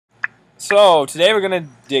So, today we're gonna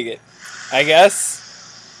dig it, I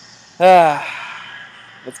guess.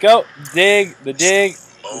 Let's go. Dig, the dig.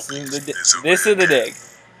 This is the dig.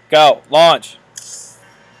 Go, launch.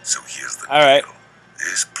 So here's the Alright. deal.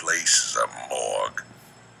 This place is a morgue.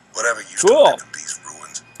 Whatever used Cool. to live in these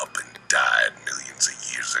ruins up and died millions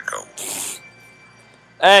of years ago.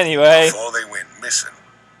 Anyway. Before they went missing,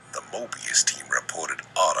 the Mobius team reported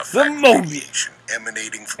artifact The radiation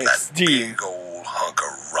emanating from that team. big old hunk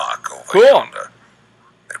of rock over Cool. yonder.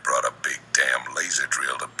 They brought a big damn laser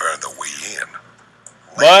drill to burn the way in.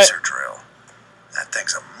 Laser drill? That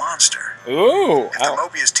thing's a monster. Ooh. If the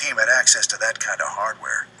Mobius team had access to that kind of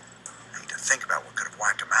hardware, I need to think about what could have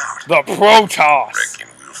wiped them out. The Protoss.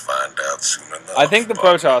 Reckon we'll find out soon enough. I think the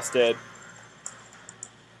Protoss did.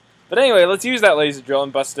 But anyway, let's use that laser drill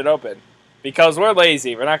and bust it open. Because we're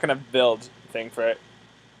lazy. We're not going to build a thing for it.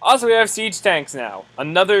 Also, we have siege tanks now.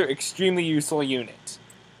 Another extremely useful unit.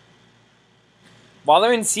 While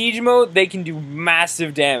they're in siege mode, they can do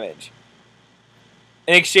massive damage.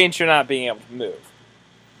 In exchange for not being able to move.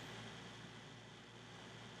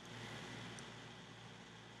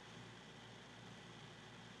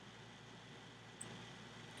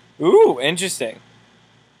 Ooh, interesting.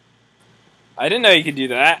 I didn't know you could do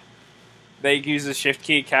that. They use the shift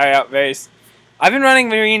key to carry out various... I've been running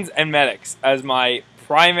Marines and Medics as my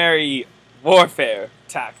primary warfare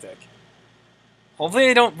tactic. Hopefully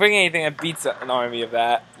they don't bring anything that beats an army of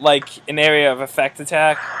that. Like an area of effect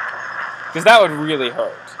attack. Because that would really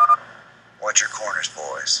hurt. Watch your corners,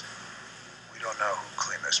 boys. We don't know who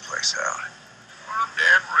cleaned this place out. I'm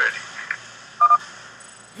damn ready.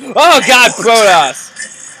 Oh god, Protoss!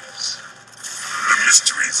 The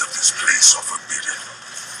mysteries of this place are forbidden.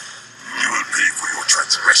 You will pay for your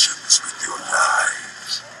transgressions with your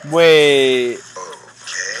lives. Wait.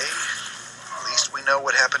 Okay. At least we know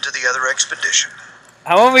what happened to the other expedition.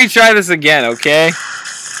 How about we try this again, okay?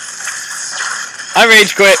 I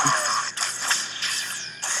rage quit.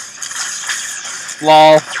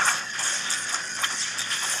 Lol.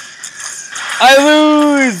 I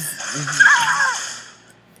lose!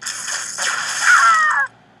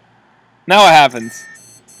 Now what happens?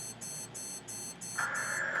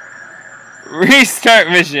 Restart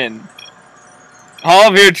mission. All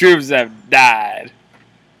of your troops have died.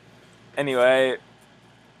 Anyway,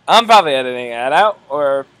 I'm probably editing that out,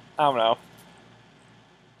 or I don't know.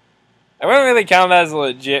 I wouldn't really count that as a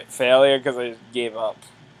legit failure because I just gave up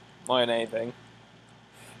more than anything.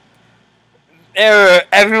 Error,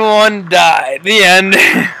 everyone died. The end.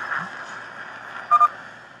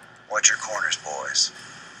 Watch your corners, boys.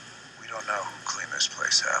 We don't know who cleaned this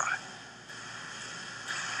place out.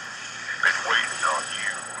 Been waiting on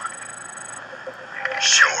you.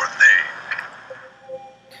 Sure thing.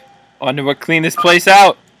 Wonder what cleaned this place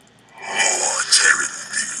out. More terran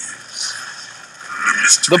thieves.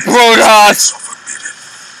 The Protoss!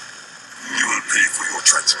 You will pay for your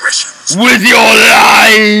transgressions. With your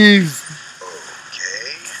lives!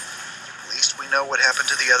 Okay. At least we know what happened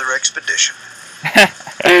to the other expedition.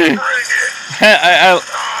 Bring it.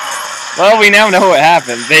 Well, we now know what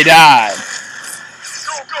happened. They died.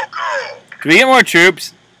 Go, go, go. Do we get more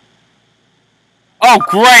troops? Oh,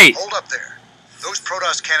 great! Hold up there. Those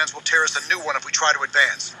Protoss cannons will tear us a new one if we try to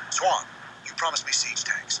advance. Swan, you promised me siege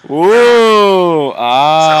tanks. Ooh, Settle down,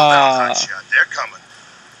 ah. hotshot. They're coming.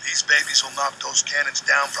 These babies will knock those cannons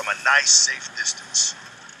down from a nice, safe distance.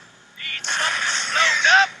 Need something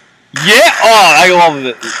load up? Yeah! Oh, I love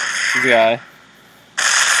this guy.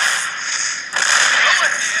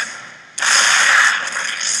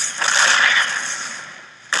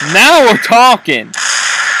 Now we're talking.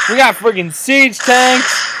 We got friggin' siege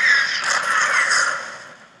tanks.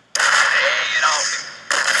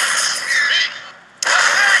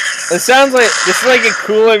 It sounds like this is like a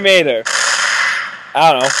cooler Mater.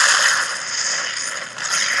 I don't know.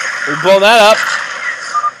 We blow that up.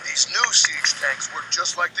 These new siege tanks work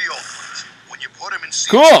just like the old ones. When you put them in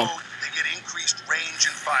siege Cool. mode, they get increased range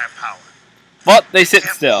and firepower. But they sit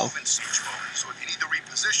Can't still. move in siege mode, so if you need to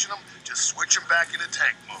reposition them, just switch them back into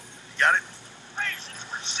tank mode. You got it? Patience,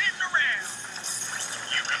 we're sitting around.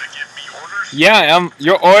 You gonna give me orders? Yeah,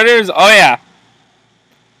 your orders. Oh yeah.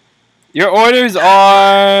 Your orders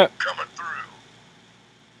are. Coming through.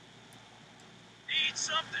 Need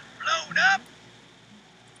something blown up?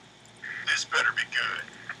 This better be good.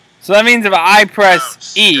 So that means if I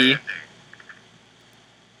press E, Outstanding.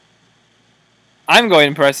 I'm going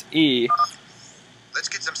to press E. Let's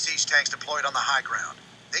get some siege tanks deployed on the high ground.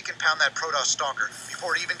 They can pound that Protoss stalker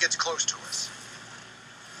before it even gets close to us.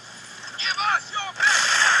 Give us your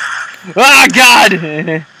best! Ah,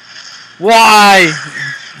 God! Why?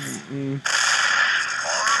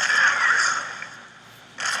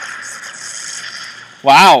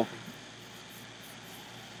 Wow.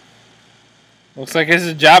 Looks like this is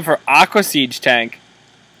a job for Aqua Siege tank.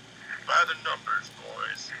 By the numbers,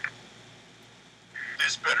 boys.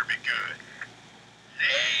 This better be good.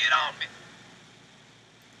 Lay it on me.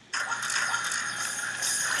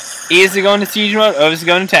 E is to go into siege mode, O is to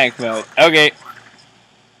go into tank mode. Okay.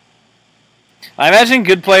 I imagine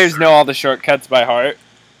good players know all the shortcuts by heart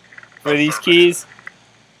for these keys.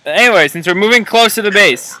 Anyway, since we're moving close to the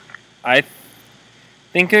base, I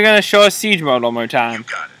think they're going to show us siege mode one more time. You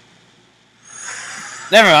got it.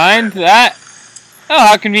 Never mind that. Oh,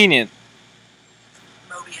 how convenient.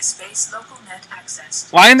 Mobius base local net access.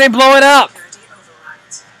 Why didn't they blow it up? Security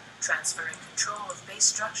overrides. Transferring control of base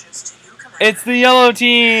structures to you, Commander. It's the yellow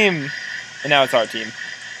team. And now it's our team.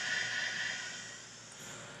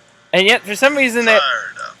 And yet, for some reason, they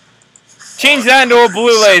Fired up. changed that into a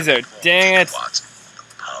blue laser. Dang it. Watts, the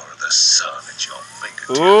power of the sun at your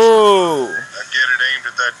fingertips. Ooh. Now get it aimed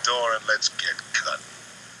at that door and let's get cut.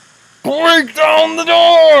 Break down the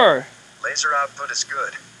door! Laser output is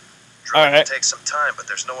good. Drilling Alright. will take some time, but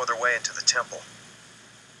there's no other way into the temple.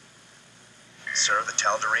 Sir, the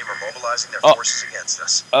Tal'Darim are mobilizing their Oh. forces against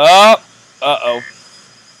us. Uh-oh.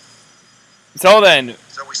 So then,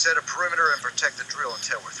 So we set a perimeter and protect the drill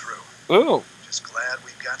until we're through. ooh. Just glad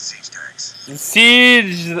we've got siege tanks.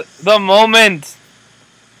 Siege the moment.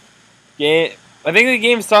 I think the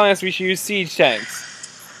game's telling us we should use siege tanks.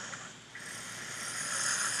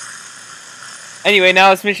 Anyway, now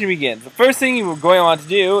this mission begins. The first thing you're going to want to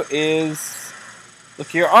do is look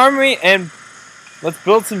at your armory and let's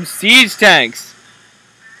build some siege tanks.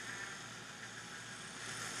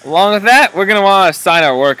 Along with that, we're going to want to assign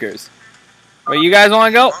our workers. Where you guys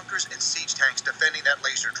want to go? Bunkers and siege tanks defending that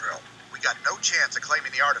laser drill. We got no chance of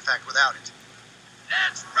claiming the artifact without it.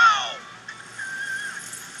 Let's roll.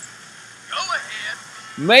 Go ahead.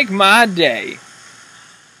 Make my day.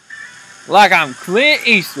 Like I'm Clint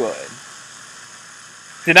Eastwood.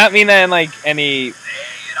 Did not mean that in like any Lay it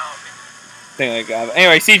on me. thing like that. But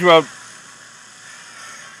anyway, siege mode.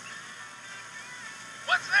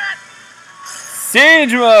 What's that?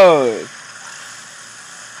 Siege mode.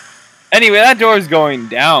 Anyway, that door is going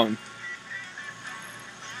down.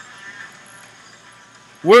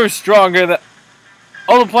 We're stronger than...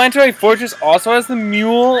 Oh, the planetary fortress also has the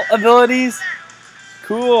mule abilities?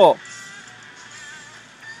 Cool.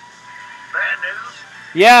 Bad news?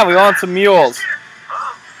 Yeah, we want some mules.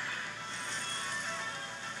 Huh?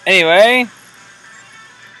 Anyway,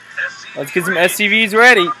 SCV let's get some ready. SCVs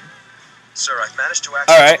ready. Sir, I've managed to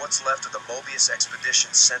access Alright. what's left of the Mobius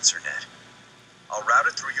Expedition sensor net. I'll route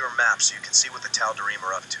it through your map so you can see what the Tal'Darim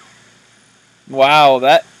are up to. Wow,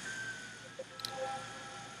 that...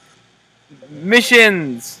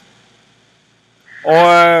 Missions! Or... Be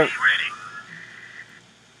ready.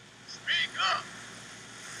 Speak up.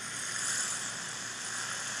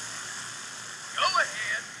 Go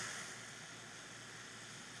ahead.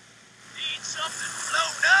 Need something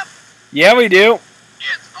blown up? Yeah, we do.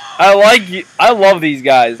 It's on. I like you. I love these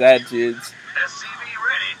guys' attitudes. SCV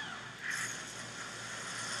ready.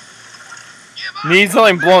 Give us Need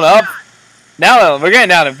something the blown best up? Now we're getting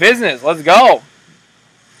down to business. Let's go.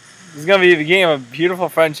 This is gonna be the beginning of a beautiful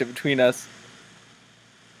friendship between us.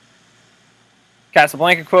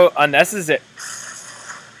 Casablanca quote unnecessary.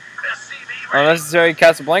 SCV ready. Unnecessary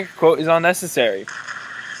Casablanca quote is unnecessary.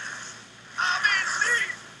 I'm in deep.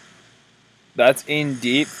 That's in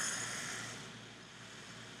deep.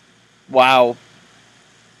 Wow.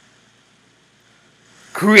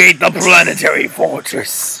 Create the planetary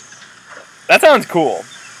fortress. That sounds cool.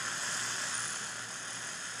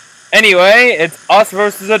 Anyway, it's us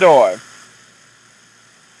versus a door.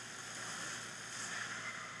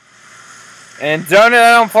 And darn it,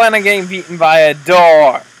 I don't plan on getting beaten by a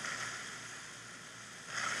door.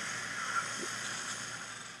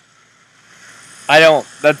 I don't.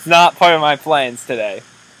 That's not part of my plans today.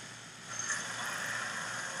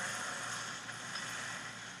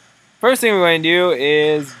 First thing we're going to do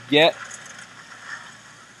is get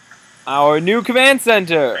our new command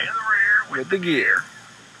center In the rear with the gear.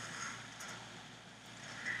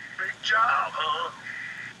 Big job, huh?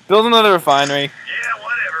 Build another refinery. Yeah,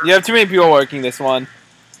 whatever. You have too many people working this one.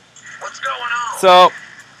 What's going on? So,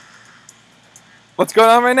 what's going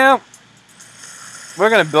on right now? We're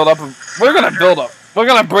gonna build up. We're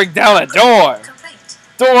gonna break down a door. Complete.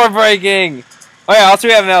 Door breaking. Oh yeah. Also,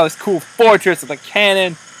 we have now this cool fortress with a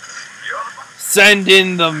cannon. You're the Send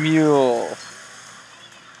in the mule.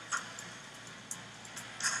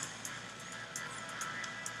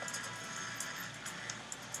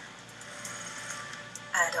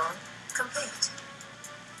 Add-on complete.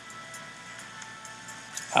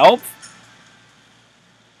 Help.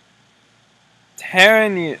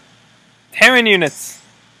 Terran units.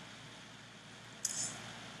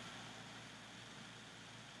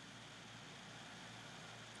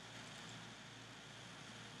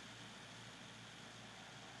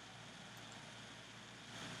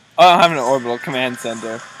 Oh, I don't have an orbital command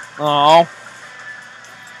center. Oh.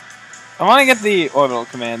 I want to get the orbital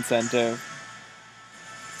command center.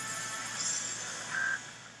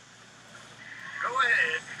 Go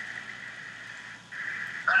ahead.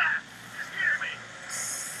 Ah, hear me.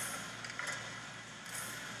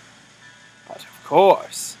 But of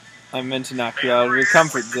course, I'm meant to knock you out of your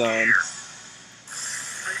comfort zone. Big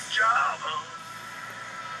job, huh?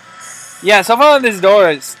 Yeah, so far this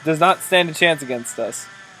door does not stand a chance against us.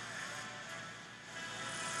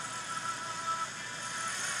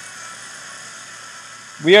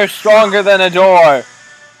 We are stronger than a door.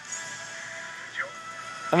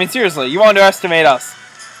 I mean, seriously, you underestimate us.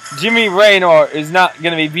 Jimmy Raynor is not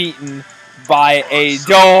going to be beaten by a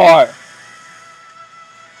door.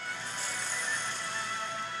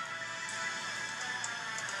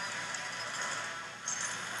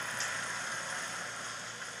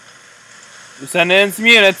 We're sending in some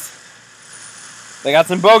units. They got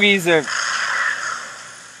some bogeys there.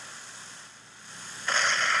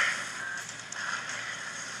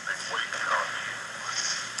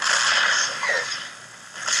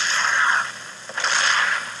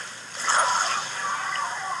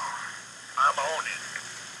 I'm on it.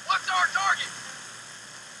 What's our target?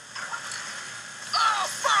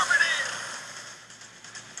 Affirmative!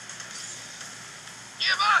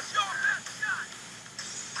 Give us your best shot!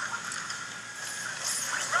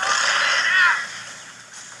 Roll it out!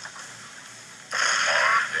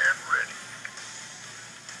 Armed and ready.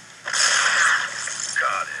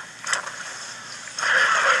 Got it.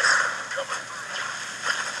 Coming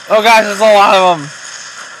through. Oh gosh, there's a lot of them.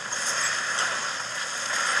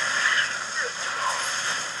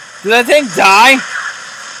 Did that thing die?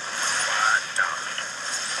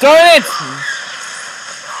 Darn it!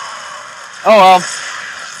 Oh well.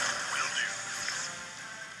 Will do.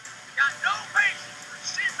 Got no patience for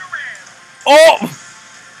sitting around. Oh!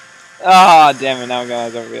 Ah, damn it, now I'm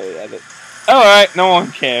gonna go really edit. Alright, no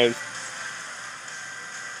one cares.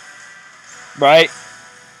 Right?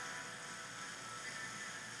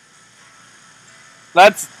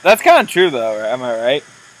 That's kind of true though, am I right?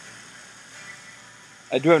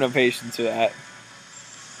 I do have no patience for that.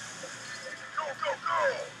 Go, go,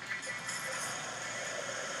 go!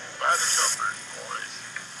 By the numbers, boys.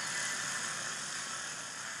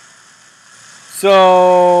 So,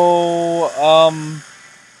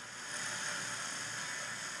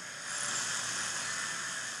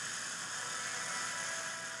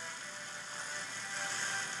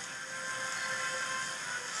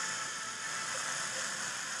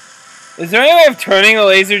 is there any way of turning the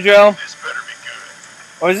laser drill? This better be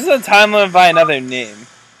good. Or is this a time limit by another name?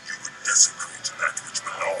 You would desecrate that which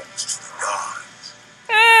belongs to the gods.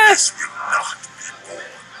 Eh. This will not be borne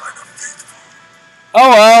by the faithful. Oh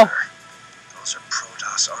well. Those are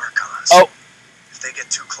Protoss Archons. Oh, If they get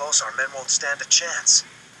too close, our men won't stand a chance.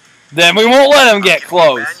 then we won't let them get Give you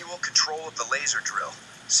close. manual control of the laser drill.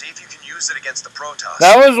 See if you can use it against the Protoss.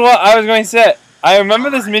 That was what I was going to say. I remember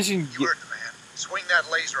this mission. You heard the man. Swing that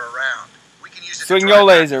laser around. We can use it Swing to your drive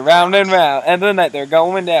back laser the round and Protoss. round. End of the night, they're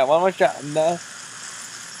going down. One more shot. No.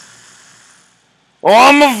 Oh,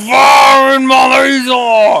 I'm a firing my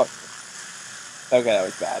laser! Okay, that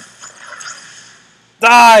was bad.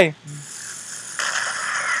 Die!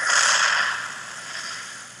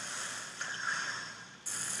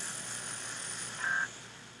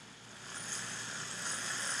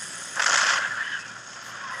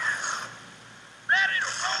 Ready to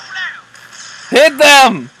roll out! Hit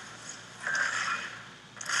them!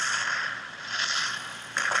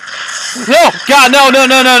 No! God, no, no,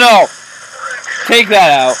 no, no, no! Take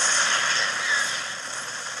that out.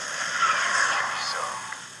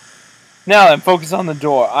 Now then, focus on the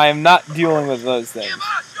door. I am not dealing with those things. Give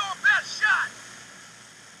us your best shot!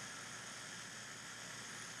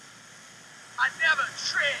 I never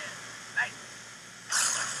tread. Like,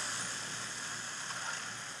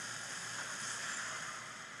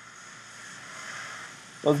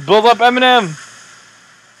 Let's build up Eminem.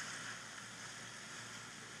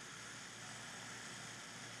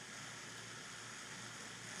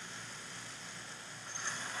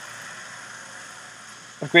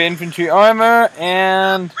 Upgrade infantry armor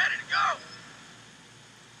and ready to go!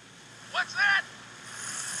 What's that?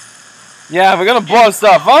 yeah, we're gonna blow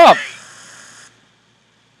stuff up.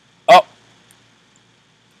 Oh,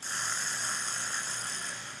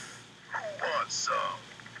 Who wants some?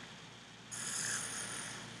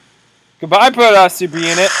 goodbye, Protoss super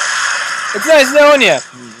unit. It's nice knowing you.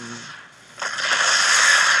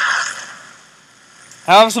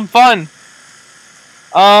 Have some fun.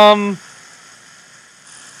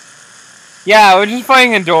 Yeah, we're just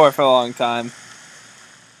fighting a door for a long time.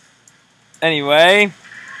 Anyway,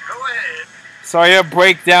 Go ahead. sorry to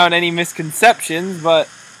break down any misconceptions, but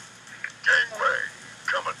Gangway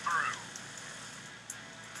coming through.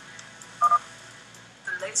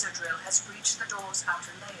 The laser drill has reached the door's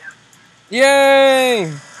outer layer.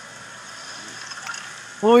 yay!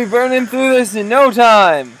 We'll be burning through this in no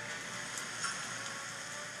time.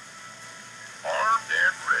 Armed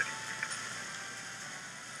and ready.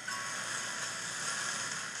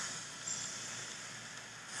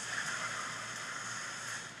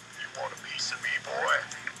 You want a piece of me,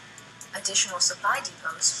 boy? Additional supply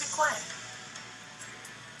depots required.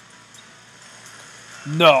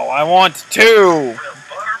 No, I want two. Well,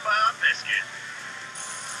 butter my biscuit.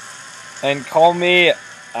 And call me, I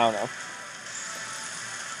don't know.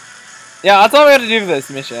 Yeah, that's all we have to do for this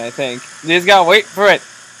mission, I think. You just gotta wait for it.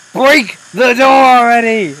 Break the door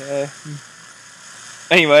already!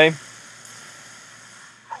 Anyway,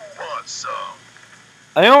 Who wants some?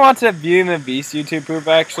 I don't want to Beauty and the Beast YouTube poop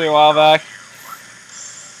actually a while back.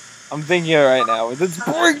 I'm thinking of it right now. With its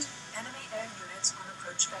break. Enemy air units on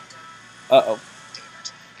approach vector. Uh-oh. Damn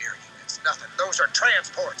it. Air units, nothing. Those are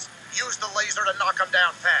transports. Use the laser to knock them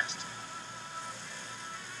down fast.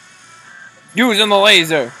 Using the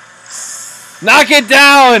laser. Knock it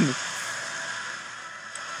down!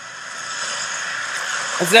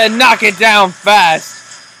 I said knock it down fast.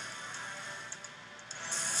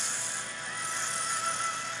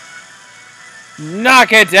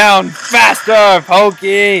 Knock it down faster,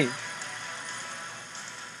 Pokey!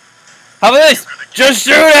 How about this? Just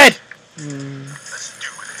shoot it! Let's do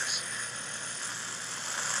this.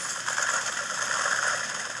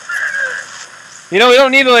 You know, we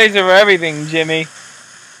don't need a laser for everything, Jimmy.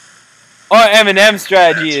 Our M&M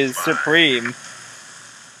strategy is supreme.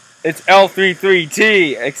 It's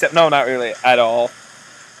L33T, except no, not really, at all.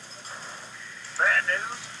 Bad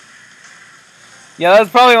news? Yeah, that's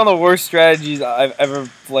probably one of the worst strategies I've ever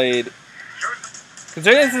played. You're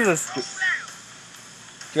Considering this is a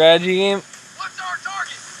strategy game, What's our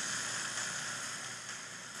target?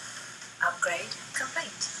 Upgrade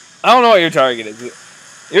complete. I don't know what your target is.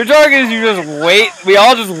 Your target is you just wait, we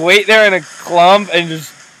all just wait there in a clump and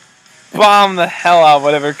just bomb the hell out of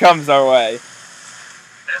whatever comes our way.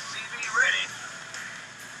 SCV ready.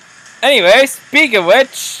 Anyway, speak of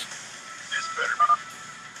which, This better be.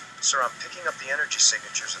 Sir, I'm picking up the energy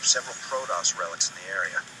signatures of several Protoss relics in the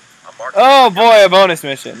area. I'm marking oh boy, a bonus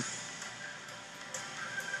mission.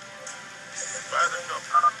 By the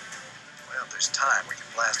number. Well, if there's time, we can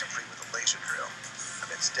blast them free with a laser drill. I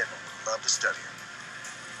bet Stedman would love to study them.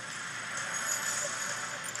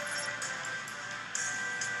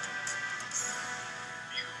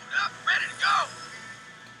 You up, ready to go.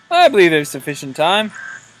 I believe there's sufficient time.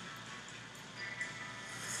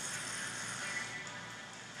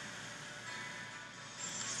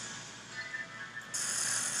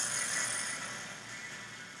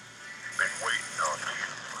 Been waiting on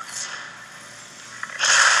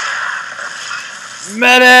you.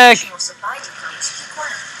 Medic! Additional supply depots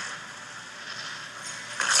required.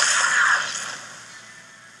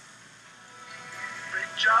 Big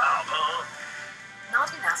job, huh? Not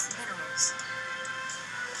enough minerals.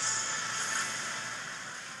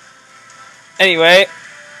 Anyway,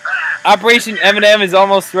 Operation M&M is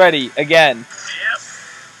almost ready, again. Yep.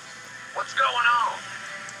 What's going on?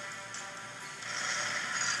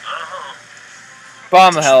 Uh-huh.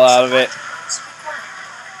 Bomb the hell out of it. Depots required.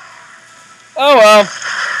 Oh well.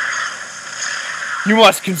 You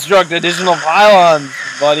must construct additional pylons,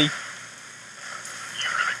 buddy.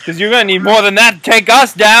 Because you're going to need more than that to take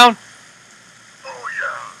us down. Oh,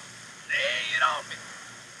 yeah. Lay it on me.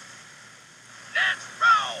 Let's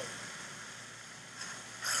roll.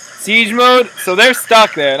 Siege mode, so they're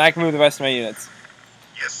stuck there, and I can move the rest of my units.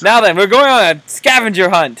 Yes, sir. Now then, we're going on a scavenger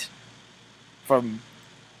hunt for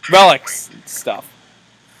relics and stuff.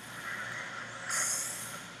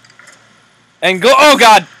 And go. Oh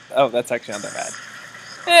god. Oh, that's actually not that bad.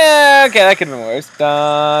 Yeah, okay, that could have been worse.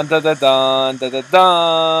 Dun dun dun dun dun dun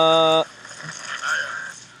dun.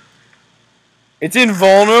 It's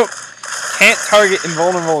invulnerable. Can't target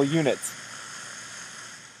invulnerable units.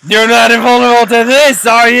 You're not invulnerable to this,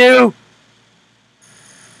 are you?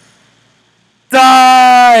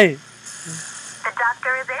 Die! The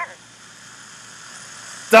doctor is in.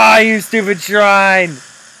 Die, you stupid shrine!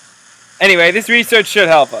 Anyway, this research should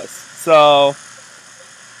help us. So,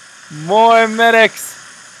 more medics.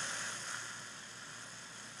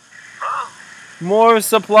 Huh? More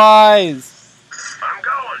supplies. I'm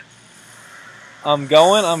going. I'm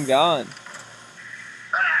going. I'm gone.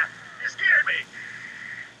 Ah, you scared me.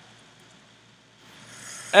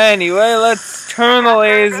 Anyway, let's turn the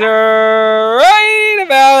laser right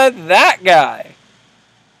about at that guy.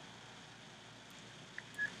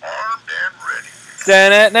 Armed and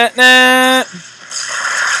ready. Da-na-na-na.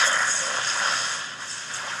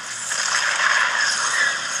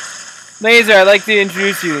 Laser, I'd like to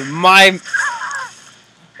introduce you.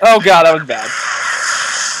 Oh god, that was bad.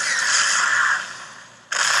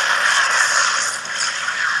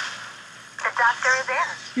 The doctor is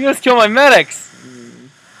in. You just killed my medics.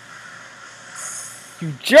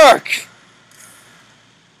 You jerk.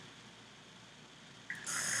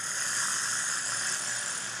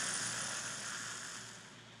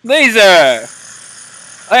 Laser.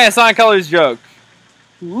 Oh yeah, Sonic Colors joke.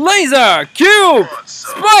 Laser, cube,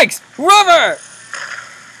 spikes, rubber.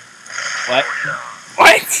 What?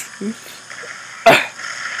 What?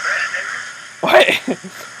 What?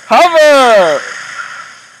 Hover.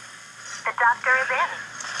 The doctor is in.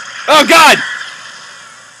 Oh god!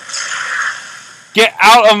 Get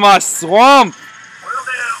out of my swamp! Will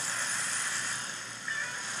do.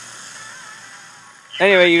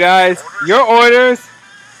 Anyway, you guys, your orders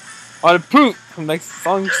are to poop from next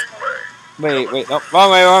song. Wait, no,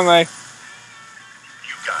 wrong way. You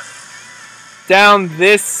got it. Down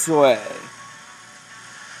this way.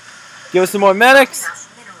 Give us some more medics.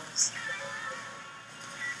 Enough minerals.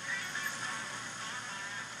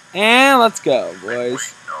 And let's go, boys.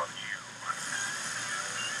 Waiting on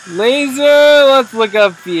you. Laser, let's look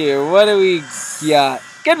up here. What do we got?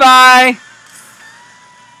 Goodbye!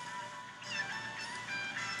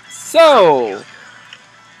 So,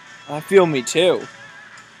 I feel me too. Will do.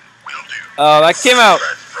 That came out.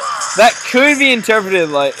 Let's rock. That could be interpreted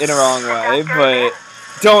like in a wrong way, but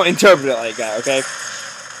don't interpret it like that, okay?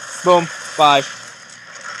 Boom. Bye.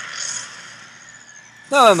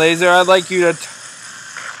 Now then, Laser, I'd like you to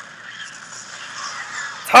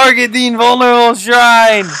target the invulnerable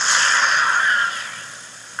shrine.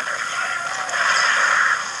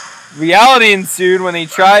 Reality ensued when he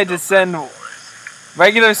tried to send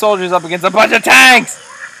regular soldiers up against a bunch of tanks.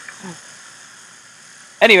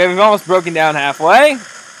 Anyway, we've almost broken down halfway.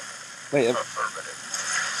 Wait. Affirmative.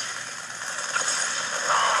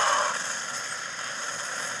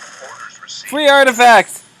 Orders received. Free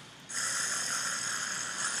artifacts.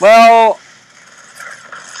 Well,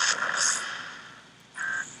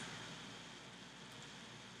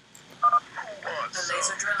 The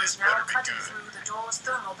laser drill is now cutting through the door's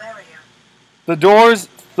thermal barrier. the door's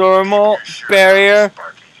thermal barrier.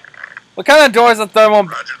 Sparky. What kind of door is a thermal?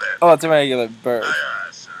 Roger that. Oh, it's a regular bird. Aye,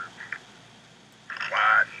 aye, sir.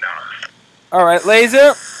 Why not? All right,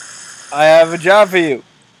 Laser. I have a job for you.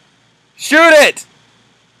 Shoot it!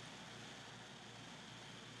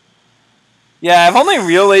 Yeah, if only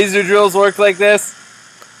real laser drills worked like this.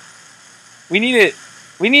 We need it.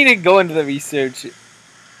 We need to go into the research.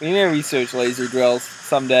 We need to research laser drills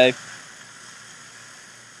someday.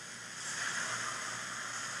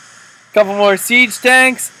 Couple more siege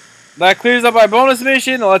tanks. That clears up our bonus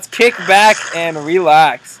mission. Let's kick back and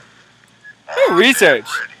relax. Ooh, research.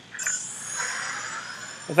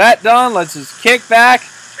 With that done, let's just kick back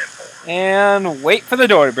and wait for the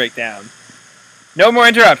door to break down. No more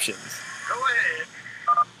interruptions. Go ahead.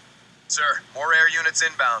 Sir, more air units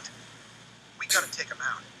inbound. We gotta take them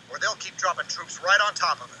out, or they'll keep dropping troops right on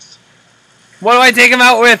top of us. What do I take him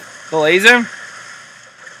out with? The laser?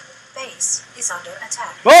 Base is under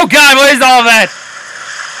attack. Oh god, what is all of that?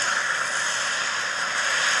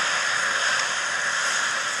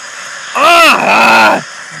 Ah!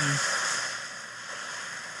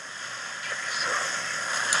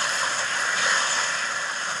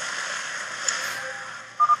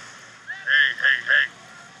 Hey.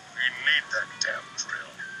 We need that damn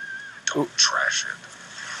drill. Don't trash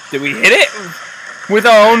it. Did we hit it? With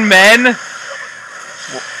our own men?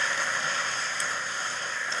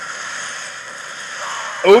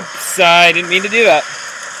 Oops, I didn't mean to do that.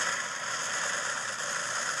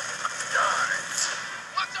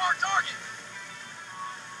 What's our target?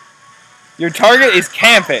 Your target is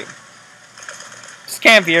camping. Just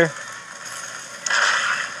camp here.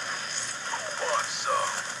 What's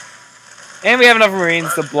up? And we have enough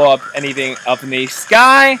Marines to blow up anything up in the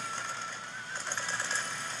sky.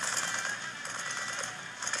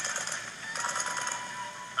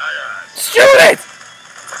 Aye, Shoot it!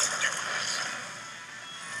 let's do this.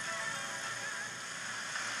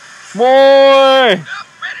 More! Yep,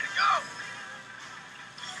 ready to go.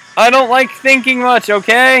 I don't like thinking much,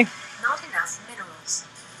 okay? Not enough minerals.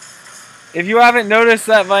 If you haven't noticed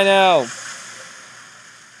that by now.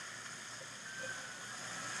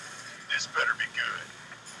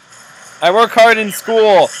 I work hard in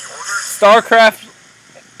school. Starcraft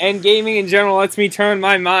and gaming in general lets me turn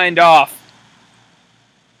my mind off.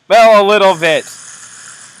 Well, a little bit.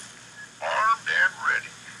 Armed and ready.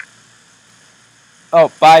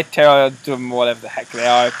 Oh, bye, Terror, whatever the heck they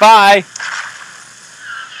are. Bye!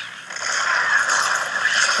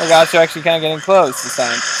 Oh gosh, they're actually kind of getting close this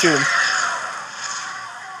time. Shoot 'em.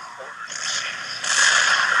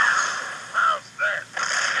 How's that?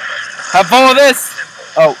 Have fun with this!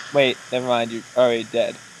 Oh, wait, never mind, you're already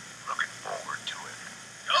dead. Looking forward to it.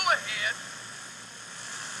 Go ahead.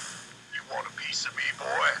 You want a piece of me,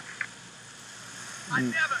 boy? I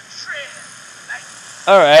never tread.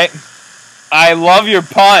 Alright. I love your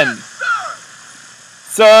pun.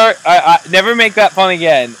 Sir, I never make that pun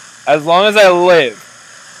again. As long as I live.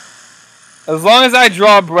 As long as I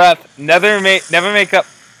draw breath, never make that.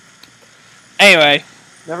 Anyway,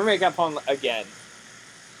 never make that pun again.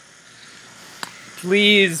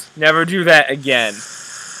 Please, never do that again.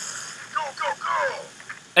 Go, go, go!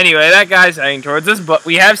 Anyway, that guy's heading towards us, but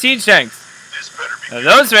we have siege tanks. This better be If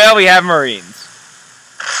those fail, we have marines.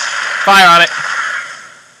 Fire on it.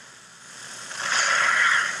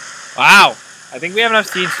 Wow, I think we have enough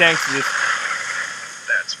siege tanks to just.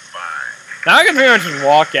 That's fine. Now I can pretty much just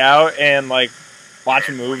walk out and, like, watch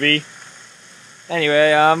a movie.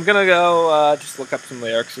 Anyway, I'm gonna go, just look up some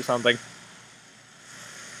lyrics or something.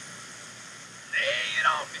 Lay it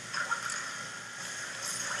on me.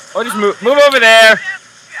 Or just move over there.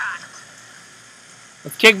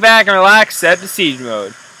 Let's kick back and relax, set to siege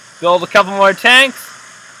mode. Build a couple more tanks.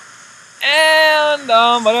 And,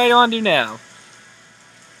 what do I want to do now?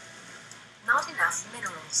 Not enough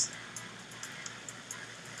minerals.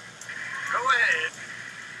 Go ahead.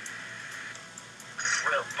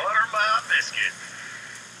 Well, butter my biscuit.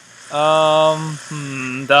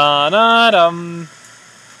 Da-da-dum.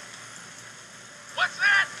 What's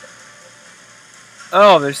that?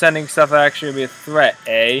 Oh, they're sending stuff that actually would be a threat,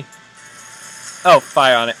 eh? Oh,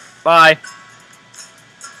 fire on it. Bye.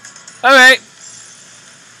 Alright.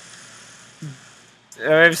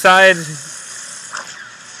 I've decided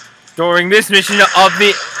during this mission of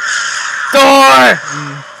the door!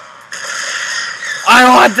 I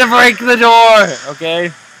want to break the door!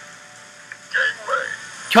 Okay? Gangway.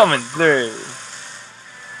 Coming through.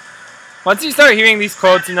 Once you start hearing these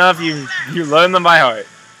quotes enough, you learn them by heart.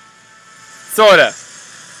 Sorta.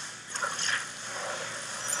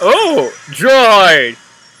 Oh! Droid!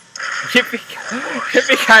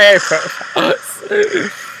 Yippee-ki-yay profiles.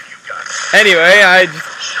 Anyway, I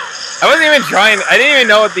wasn't even trying. I didn't even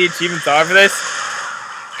know what the achievements are for this.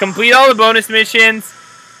 Complete all the bonus missions.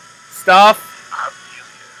 Stuff.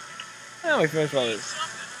 Oh, we finished all this.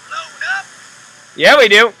 Something blowed up? Yeah, we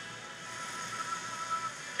do.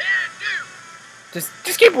 Can do.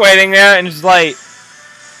 Just keep waiting there and just like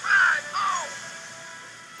Right on.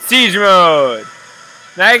 siege mode.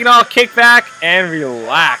 Now you can all kick back and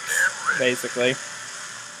relax, basically.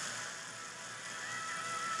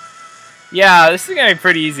 Yeah, this is gonna be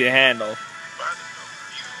pretty easy to handle.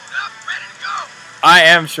 Fueled up, ready to go. I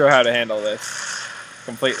am sure how to handle this.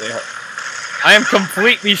 I am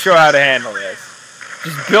completely sure how to handle this.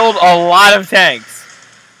 Just build a lot of tanks.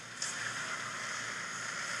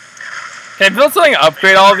 Can I build something to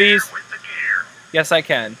upgrade all of these? With the gear. Yes, I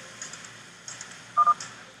can.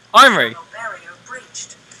 Armory. Internal barrier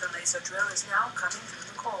breached. The laser drill is now cutting through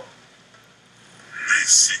the core. They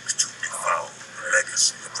seek to befoul the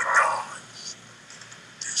legacy of the gods.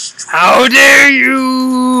 Destroy How dare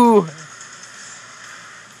you!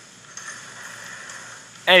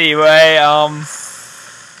 Anyway, I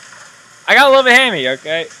got a little bit hammy,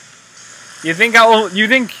 okay? You think what are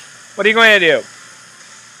you going to do?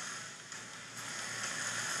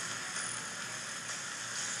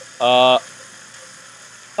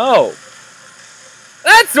 Oh.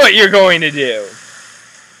 That's what you're going to do!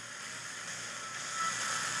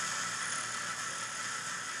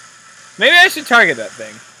 Maybe I should target that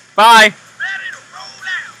thing. Bye! Ready to roll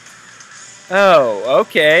out. Oh,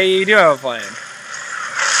 okay, you do have a plan.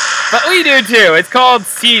 But we do too. It's called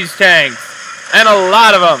siege tanks. And a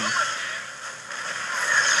lot of them.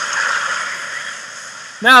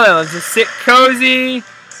 Now then, let's just sit cozy.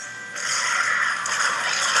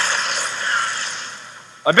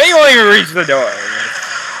 I bet you won't even reach the door.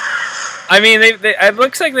 I mean, it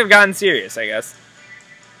looks like they've gotten serious, I guess.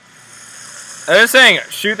 They're saying,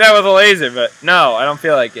 shoot that with a laser, but no, I don't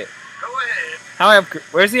feel like it. Go ahead.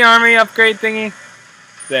 Where's the armory upgrade thingy?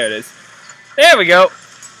 There it is. There we go.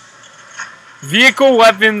 Vehicle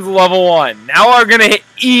weapons level 1. Now we're gonna hit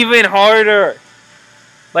even harder.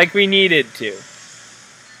 Like we needed to. Give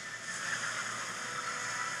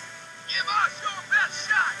us your best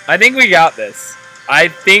shot. I think we got this. I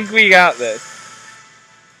think we got this.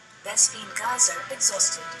 Vespine Geyser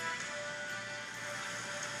exhausted.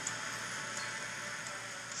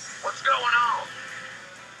 What's going on?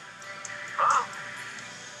 Huh?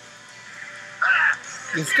 Ah,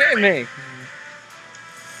 You scared me.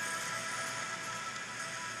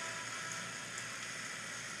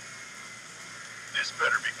 This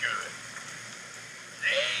better be good.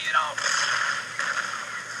 Lay it on.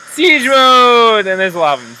 Siege mode! And there's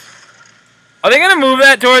lava. Are they gonna move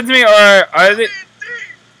that towards me, or are they...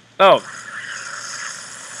 Oh.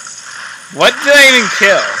 What did I even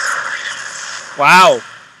kill? Wow.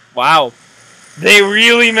 Wow. They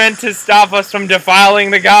really meant to stop us from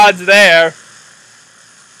defiling the gods there.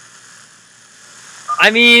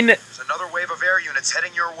 I mean... There's another wave of air units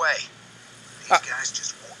heading your way. These guys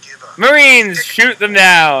just won't give up. Marines, shoot them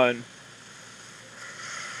down.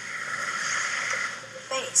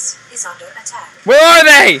 Base is under attack. Where are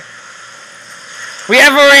they? We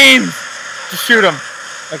have Marines. Just shoot them.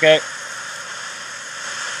 Okay.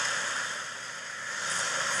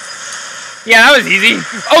 Yeah, that was easy.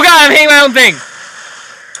 Oh god, I'm hitting my own thing.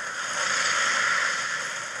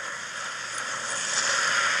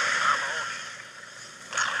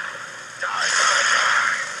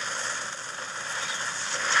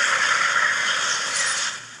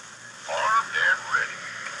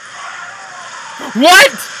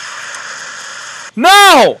 What?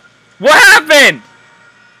 No! What happened?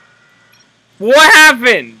 What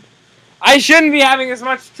happened? I shouldn't be having as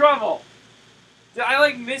much trouble. Did I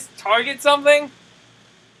like miss-target something?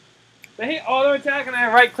 Did I hit auto attack and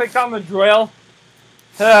I right-clicked on the drill?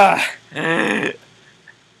 Anyway,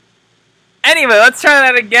 let's try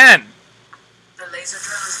that again. The laser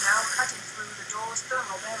drill is now cutting through the door's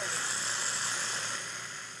thermal barrier.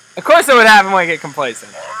 Of course it would happen when I get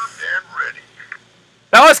complacent. Armed and ready.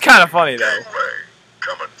 That was kind of funny though. Gangway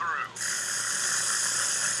coming through.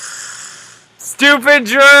 Stupid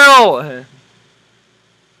drill!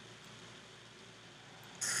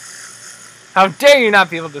 How dare you not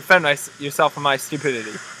be able to defend yourself from my stupidity.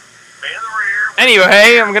 Man in the rear.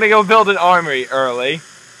 Anyway, I'm gonna go build an armory early.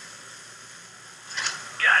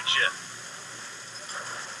 Gotcha.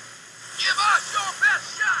 Give us your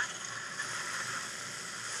best shot.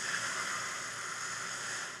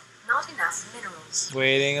 Not enough minerals.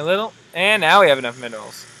 Waiting a little, and now we have enough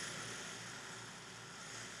minerals.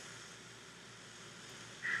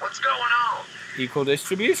 What's going on? Equal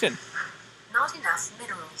distribution. Not enough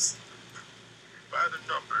minerals. By the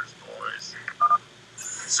numbers, boys.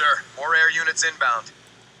 Sir, more air units inbound.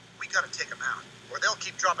 We gotta take them out, or they'll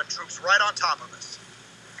keep dropping troops right on top of us.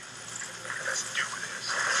 Let's do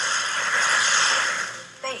this.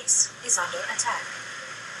 Base is under attack.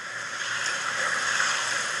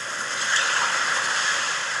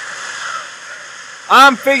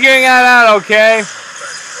 I'm figuring that out, okay?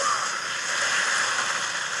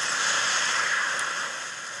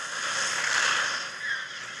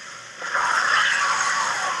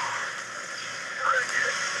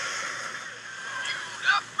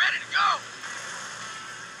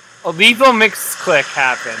 A lethal mix click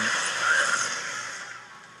happened.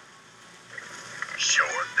 Sure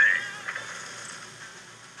thing.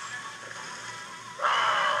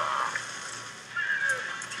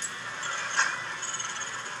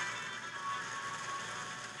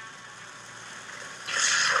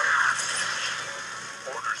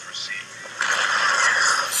 Orders received.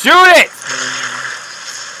 Shoot it!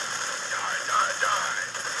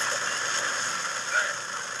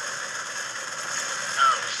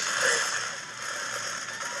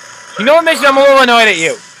 You know what, Mission? I'm a little annoyed at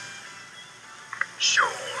you. Sure.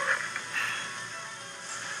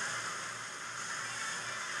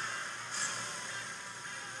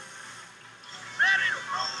 Ready to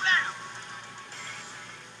roll out.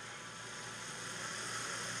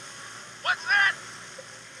 What's that?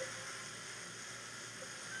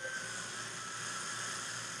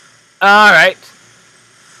 Alright.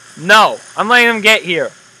 No, I'm letting them get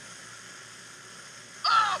here.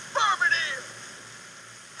 Affirmative.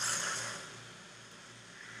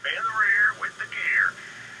 Man in the rear with the gear.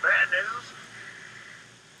 Bad news.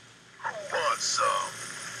 Who wants some?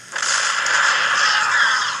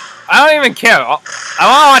 I don't even care. I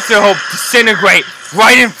want to hope disintegrate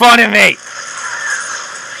right in front of me.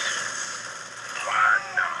 Why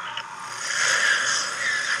not?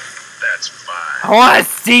 That's fine. I want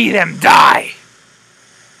to see them die.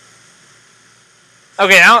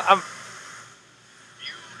 Okay, now I'm...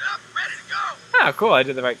 Fueled up, ready to go. Oh, cool. I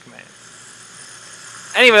did the right command.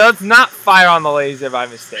 Anyway, let's not fire on the laser by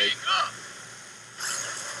mistake. Wake up.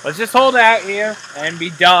 Let's just hold out here and be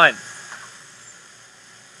done.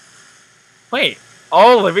 Wait,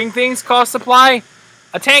 All living things cost supply?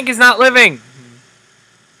 A tank is not living!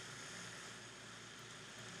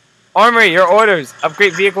 Armory, your orders.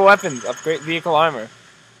 Upgrade vehicle weapons. Upgrade vehicle armor.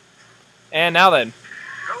 And now then.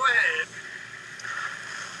 Go ahead.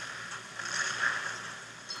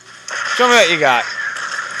 Show me what you got.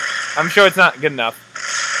 I'm sure it's not good enough.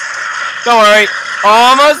 Don't worry.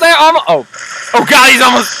 Almost there. Almost. Oh. Oh god, he's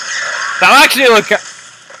almost. That'll actually look.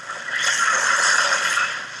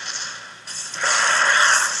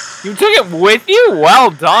 You took it with you?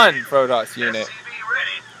 Well done, Protoss unit.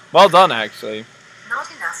 Well done, actually. Not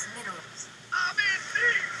enough minerals. I'm in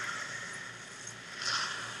deep.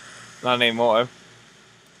 Not anymore.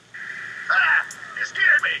 Ah, you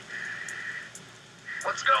scared me.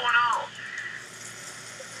 What's going on?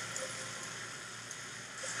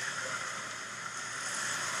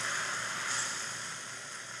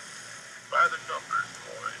 By the numbers,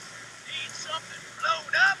 boys. Need something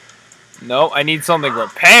blown up? No, I need something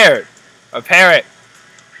repaired. Repair it.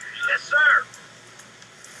 Yes, sir.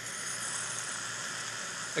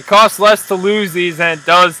 It costs less to lose these than it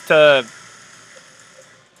does to...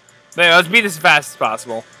 Anyway, let's beat this as fast as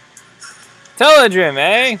possible. Teledrim,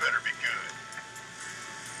 eh? Better be good.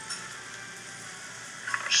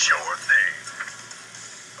 Sure thing.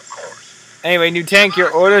 Of course. Anyway, new tank, your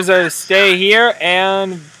orders are to stay here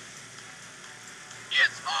and...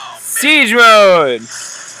 It's all Siege mode! been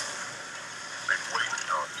waiting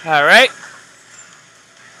on you. Alright.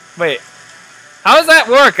 Wait. How does that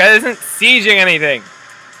work? That isn't sieging anything.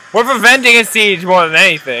 We're preventing a siege more than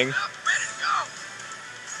anything. Ready to go.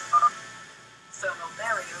 Thermal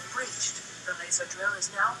barrier breached. The laser drill is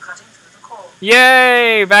now cutting through the core.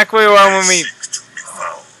 Yay! Back where we were when we... Seek to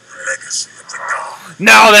befoul the legacy of the dark.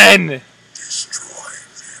 Now then! Destroy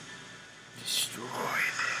them. Destroy them.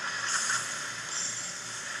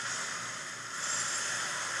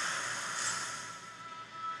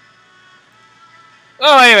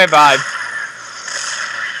 Oh, anyway, bye.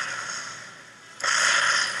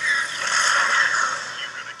 You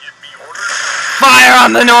gonna give me orders? Fire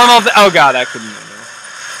on the normal... Oh god, that couldn't...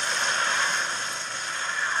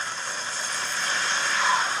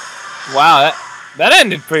 Wow, that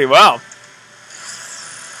ended pretty well.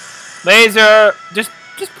 Laser, just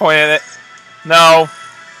point at it. No.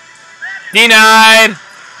 Denied.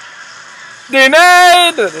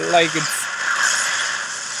 Denied. Like it's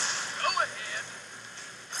Go ahead.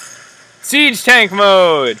 siege tank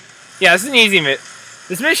mode. Yeah, this is an easy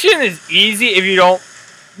This mission is easy if you don't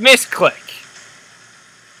misclick.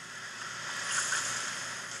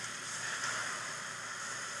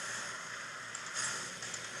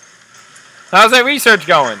 How's that research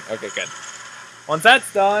going? Okay, good. Once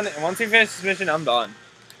that's done, and once we finish this mission, I'm done.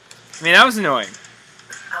 I mean, that was annoying.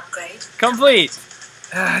 Upgrade. Complete!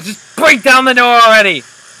 Just break down the door already!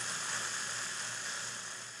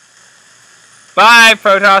 Bye,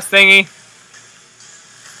 Protoss thingy.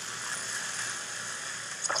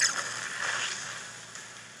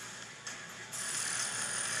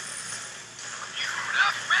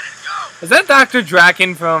 Ready to go. Is that Dr.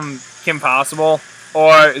 Draken from Kim Possible?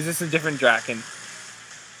 Or is this a different Draken?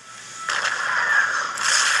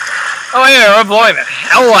 Oh yeah, we're blowing the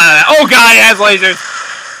hell out of that. Oh god, he has lasers!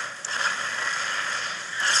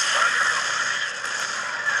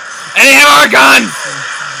 And they have our guns!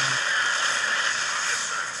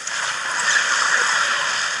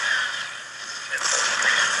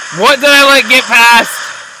 What did I let get past?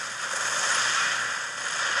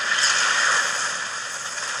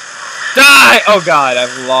 Die! Oh god,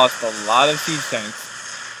 I've lost a lot of siege tanks.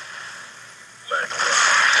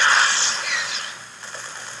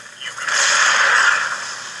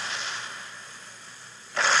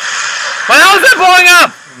 Why the hell is it blowing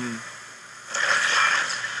up?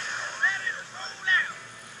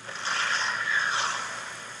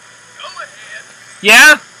 Go ahead.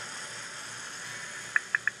 Yeah?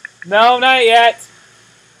 No, not yet.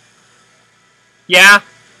 Yeah?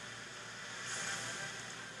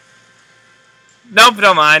 Nope,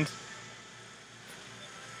 don't mind.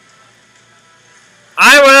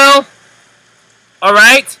 I will.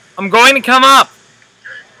 Alright? I'm going to come up.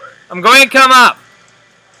 I'm going to come up.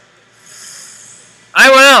 I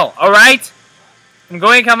will, alright? I'm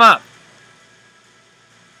going to come up.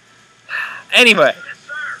 Anyway, Yes,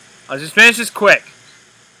 sir. I'll just finish this quick.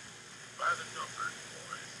 By the numbers,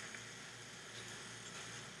 boys.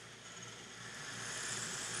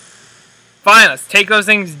 Fine, let's take those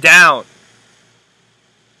things down.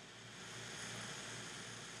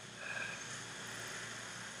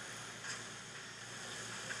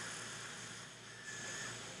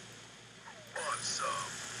 On some.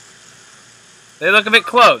 They look a bit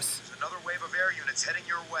close. There's another wave of air units heading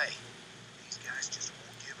your way. These guys just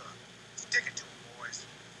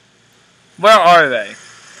Where are they?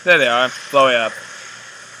 There they are. Blowing up.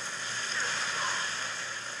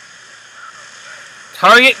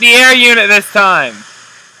 Target the air unit this time.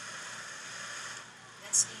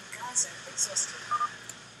 Let's be Geyser exhausted.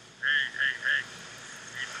 Hey, hey, hey.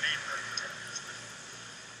 Even need that task.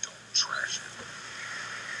 Don't trash it.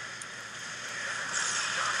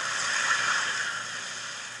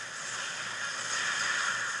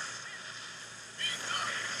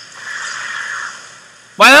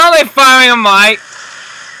 Why aren't they firing a mic?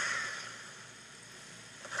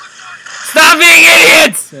 Stop being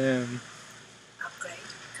idiots! Upgrade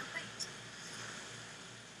complete.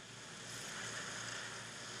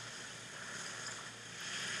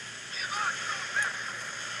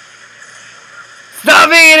 Stop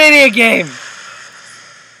being an idiot game! In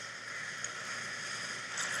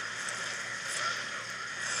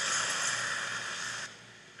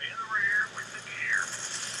the rear with the gear.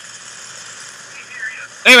 We hear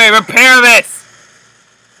you. Anyway, repair this!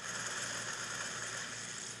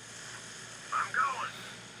 I'm going.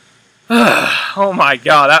 Oh my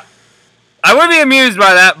god, I would be amused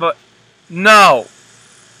by that, but no.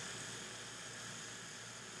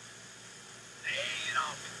 Hey,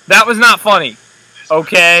 off. That was not funny.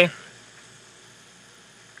 Okay?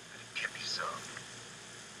 Give me some.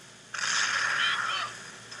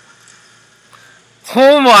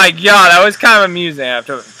 Oh my god, that was kind of amusing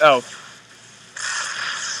after. Oh.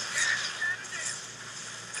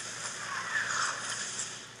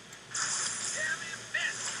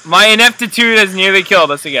 My ineptitude has nearly killed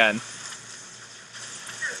us again.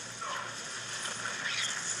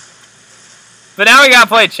 But now we gotta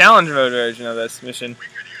play a challenge mode version of this mission. We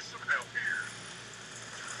could use some help here.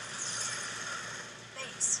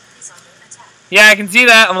 Base is under attack. Yeah, I can see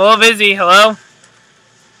that. I'm a little busy. Hello?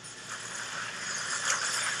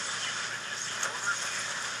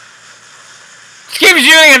 Just keep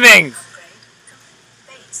shooting at things! Upgrade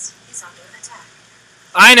complete. Base is under attack.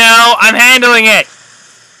 I know, I'm handling it!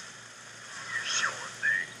 Sure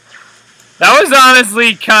thing. That was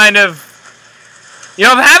honestly kind of... You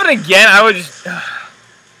know, if it happened again, I would just...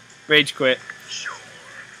 rage quit. Sure.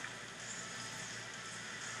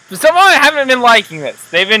 For somehow I haven't been liking this.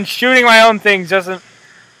 They've been shooting my own things just...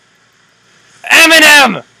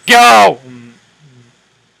 Eminem! Go!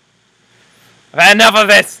 I've had enough of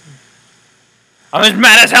this. I'm as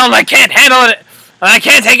mad as hell and I can't handle it! And I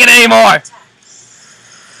can't take it anymore! Attack.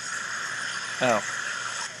 Oh.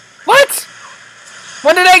 What?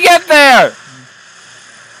 When did I get there?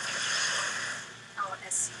 Our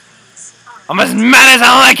SCVs are I'm as mad as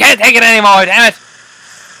hell and I can't take it anymore, damn it!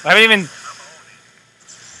 I haven't even... I'm on it.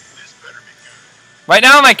 This better be good. Right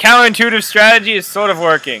now my counterintuitive strategy is sort of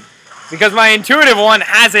working. Because my intuitive one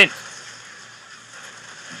hasn't.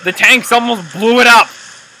 The tanks almost blew it up.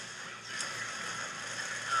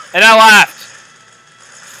 And I laughed.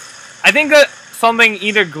 I think that something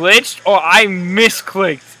either glitched or I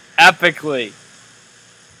misclicked epically.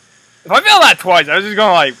 If I fail that twice, I was just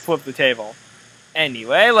gonna like flip the table.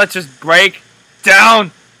 Anyway, let's just break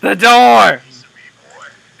down the door. Piece of me, boy.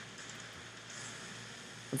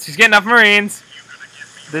 Let's just get enough Marines. You gonna give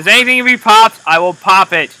me If there's anything to be popped, I will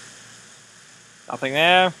pop it. Nothing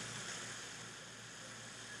there.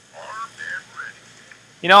 armed and ready.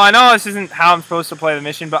 You know, I know this isn't how I'm supposed to play the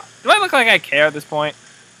mission, but do I look like I care at this point?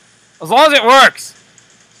 As long as it works.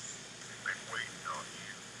 Been waiting on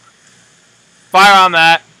you. Fire on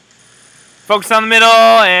that. Focus on the middle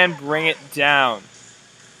and bring it down.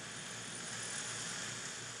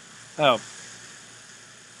 Oh.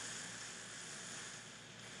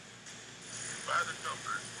 By the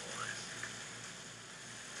numbers,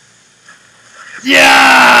 boys.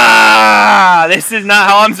 Yeah! This is not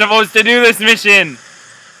how I'm supposed to do this mission.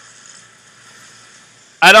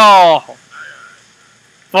 At all.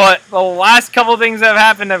 But the last couple things that have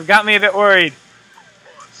happened have got me a bit worried.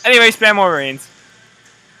 Anyway, spam more Marines.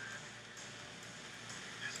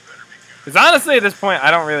 This better be good. Because honestly, at this point, I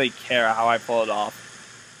don't really care how I pull it off.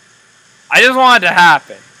 I just want it to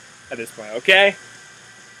happen at this point, okay?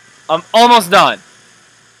 I'm almost done.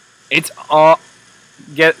 It's all...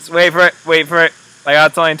 Wait for it, wait for it. I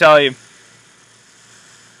got something to tell you.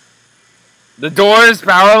 The door's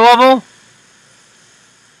power level,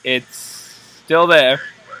 it's still there.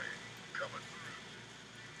 Gangway coming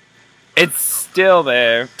through. It's still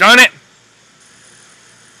there. Darn it!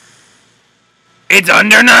 It's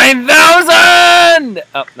under 9,000!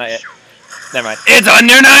 Oh, not yet. Never mind. It's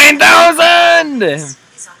under 9,000! is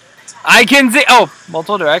under attack. I can see... Oh,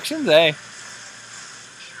 multiple directions, eh?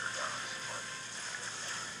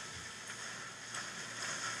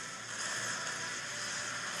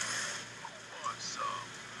 Want some?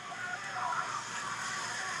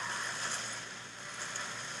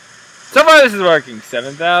 So far this is working.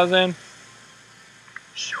 7,000.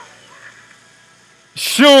 Sure.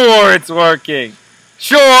 Sure, it's working.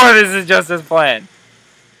 Sure, this is just as planned.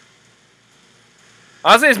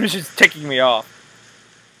 Honestly, this mission's ticking me off.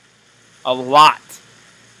 A lot.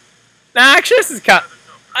 Nah, actually, this is kind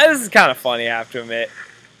of funny, I have to admit.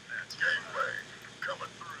 That's gateway. Coming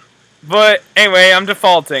through. But anyway, I'm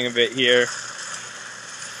defaulting a bit here.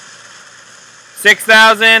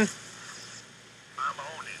 6,000. I'm on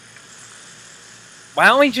it. Why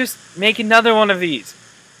don't we just make another one of these?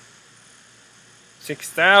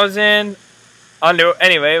 6,000. Under.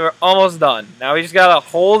 Anyway, we're almost done. Now we just gotta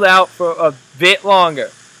hold out for a bit longer.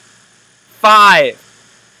 5.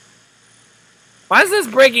 Why is this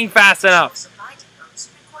breaking fast enough? Supply depots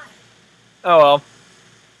required. Oh well.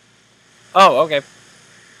 Oh, okay. Yep.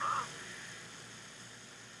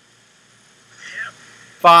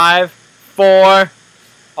 5, 4.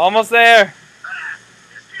 Almost there. Ah,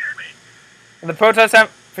 you scared me. And the protests have,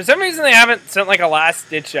 for some reason, they haven't sent like a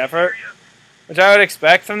last-ditch effort, which I would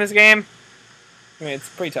expect from this game. I mean, it's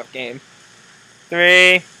a pretty tough game.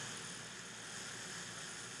 3.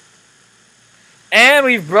 And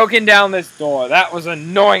we've broken down this door. That was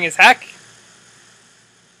annoying as heck.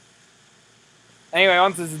 Anyway,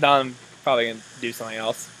 once this is done, I'm probably going to do something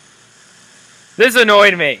else. This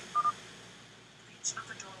annoyed me. Breach of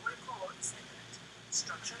the doorway core is imminent.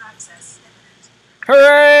 Structure access imminent.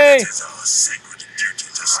 Hooray! It is our sacred duty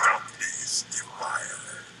to stop these defilers.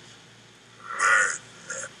 Burn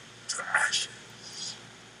them to ashes.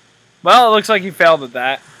 Well, it looks like you failed at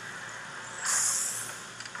that.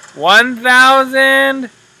 1,000.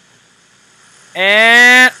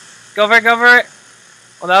 And go for it, go for it.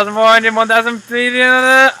 1,400,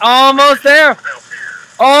 1,300. Almost there. Help here.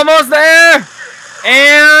 Almost there.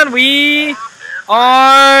 And we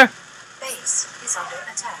are. Base is under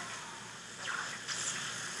attack.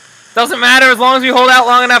 Doesn't matter as long as we hold out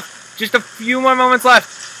long enough. Just a few more moments left.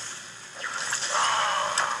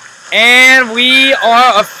 And we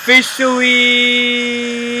are officially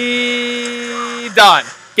done.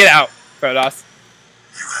 Get out, Protoss.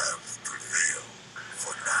 You have prevailed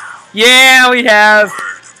for now. Yeah, we have.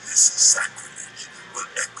 Word of this sacrilege will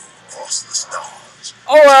echo across the stars.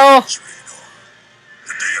 Oh well. Radar.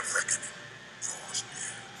 The day of reckoning draws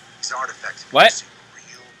near. These artifacts What? seem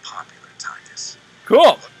real popular, Titus.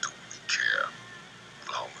 Cool. What do we care? As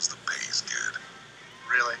long as the pay's good.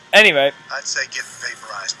 Really? Anyway, I'd say getting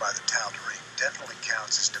vaporized by the Tal'Darim definitely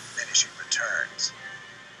counts as diminishing returns.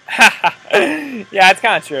 yeah, it's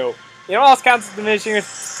kind of true. You know what else counts as diminishing?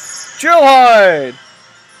 Drill hard.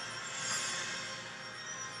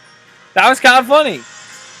 That was kind of funny.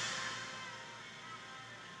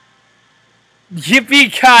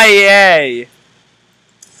 Yippee-ki-yay!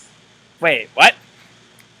 Wait, what?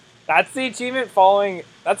 That's the achievement following...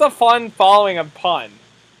 That's a fun following a pun.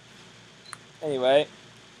 Anyway.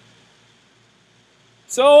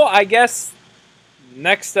 So, I guess...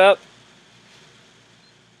 Next up...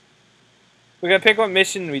 We're gonna pick what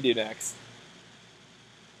mission we do next.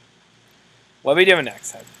 What are we doing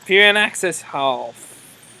next? Hyperion Access Hall.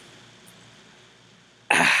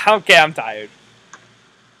 Okay, I'm tired.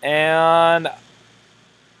 And...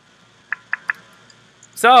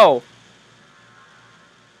 So...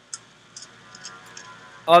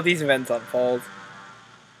 all these events unfold.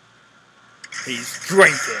 He's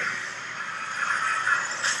drinking.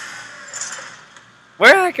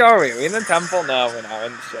 Where the heck are we? Are we in the temple? No, we're not. We're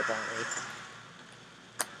in the ship, aren't we?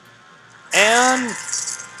 And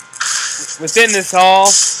within this hall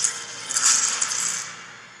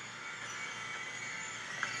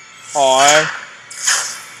are...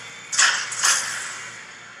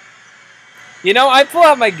 You know, I'd pull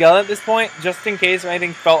out my gun at this point, just in case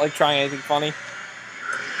anything felt like trying anything funny.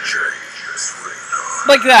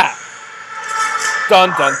 Like that. Dun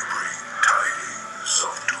dun. Tidings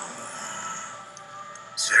of doom.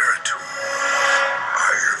 Zeratul,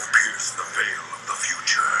 I have pierced the veil of the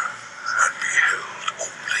future and beheld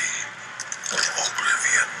only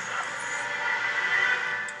oblivion.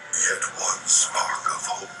 Yet one spark of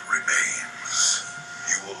hope remains.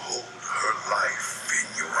 You will hold her life in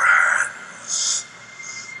your hands.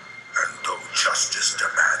 And though justice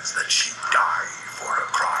demands that she die for her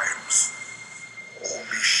crimes,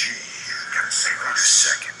 only she can save us. Wait a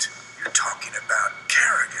second. You're talking about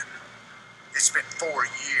Kerrigan. It's been 4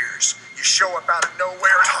 years. You show up out of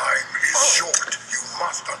nowhere. Time is short. You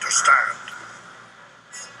must understand.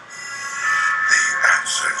 The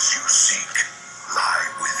answers you seek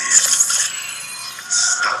lie within.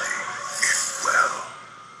 Study it well.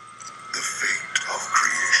 The fate of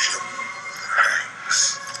creation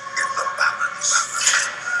hangs in the balance.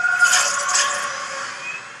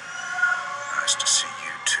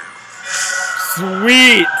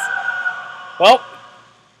 Sweet! Well,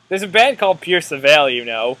 there's a band called Pure Surveil, you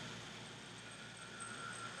know.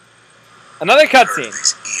 Another Heard of cutscene.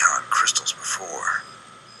 these Eon crystals before.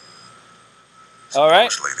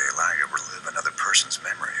 Alright, Supposedly they allow you to relive another person's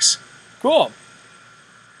memories. cool.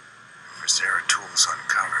 Tool's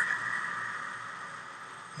uncovered.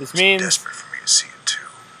 This means... Desperate for me to see it too.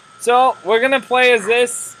 So, we're gonna play as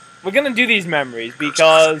this. We're gonna do these memories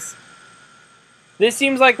because this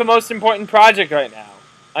seems like the most important project right now.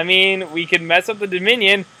 I mean, we can mess up the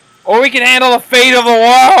Dominion, or we can handle the fate of the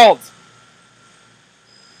world!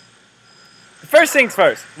 First things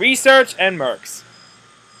first, research and mercs.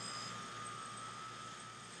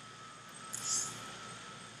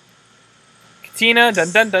 Katina,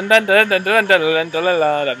 dun dun dun dun dun dun dun dun dun dun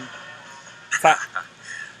dun dun.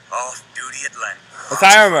 Off duty at land. Let's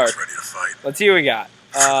hire a merc. Ready to fight. Let's see what we got.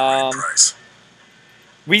 Price.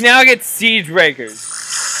 We now get siege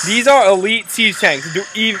breakers. These are elite siege tanks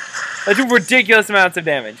that do ridiculous amounts of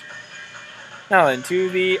damage. Now then, to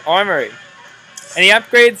the armory. Any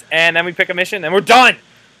upgrades, and then we pick a mission, and we're done!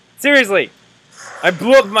 Seriously! I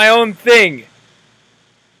blew up my own thing!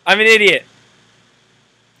 I'm an idiot.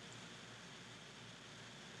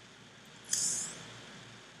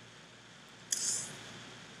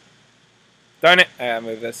 Darn it. I gotta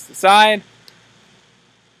move this aside.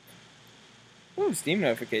 Ooh, Steam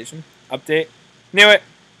notification. Update. Knew it.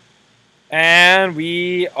 And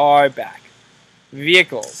we are back.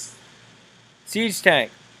 Vehicles. Siege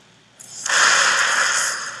tank.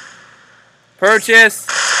 Purchase.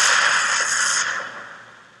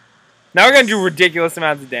 Now we're going to do ridiculous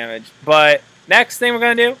amounts of damage. But next thing we're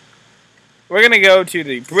going to do, we're going to go to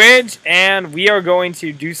the bridge and we are going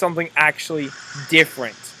to do something actually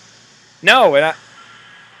different. No, we're not.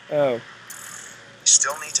 Oh. You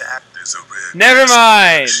still need to act. Never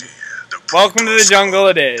mind. Welcome to the jungle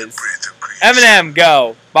it is. Eminem,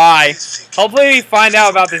 go. Bye. Hopefully we find out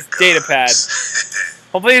about this data pad.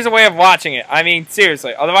 Hopefully there's a way of watching it. I mean,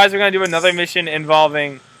 seriously. Otherwise we're going to do another mission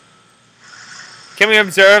involving... Can we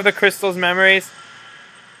observe the crystal's memories?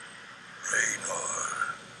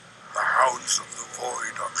 Raynor, the hounds of the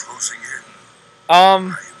void are closing in. I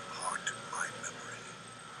impart my memory,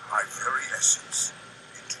 my very essence,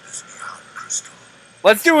 into this Eon crystal.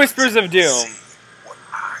 Let's do Whispers of Doom. See what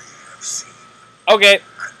I have seen, Okay. and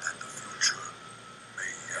that the future may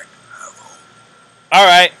yet have hope.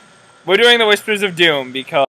 Alright. We're doing the Whispers of Doom because...